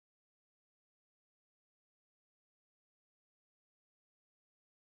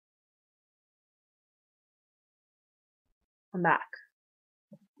I'm back.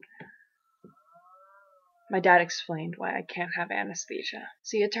 My dad explained why I can't have anesthesia.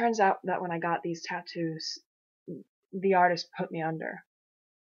 See, it turns out that when I got these tattoos, the artist put me under.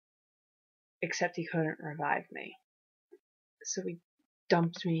 Except he couldn't revive me. So he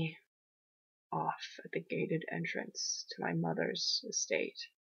dumped me off at the gated entrance to my mother's estate,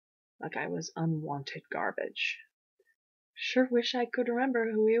 like I was unwanted garbage. Sure wish I could remember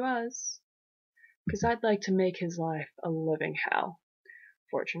who he was, 'cause I'd like to make his life a living hell.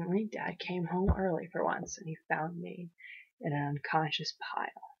 Fortunately, Dad came home early for once, and he found me in an unconscious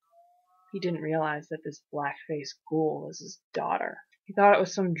pile. He didn't realize that this black-faced ghoul was his daughter. He thought it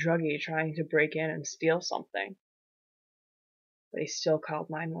was some druggie trying to break in and steal something. But he still called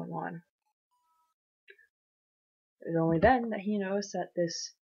 911. It was only then that he noticed that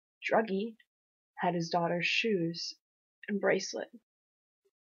this druggie had his daughter's shoes and bracelet.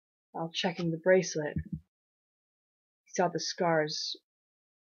 While checking the bracelet, he saw the scars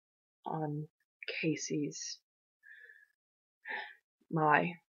on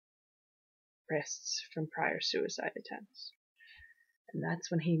my wrists from prior suicide attempts. And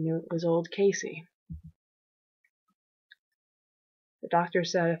that's when he knew it was old Casey. The doctor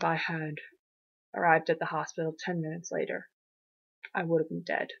said if I had arrived at the hospital 10 minutes later, I would have been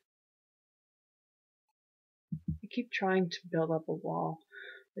dead. I keep trying to build up a wall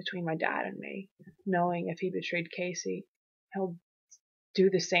between my dad and me, knowing if he betrayed Casey, he'll do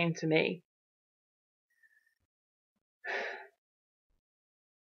the same to me.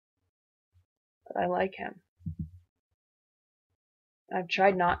 But I like him. I've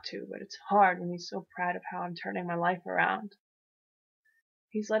tried not to, but it's hard when he's so proud of how I'm turning my life around.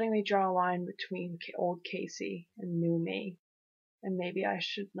 He's letting me draw a line between old Casey and new me, and maybe I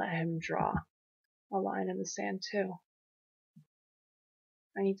should let him draw a line in the sand too.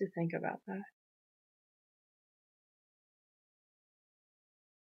 I need to think about that.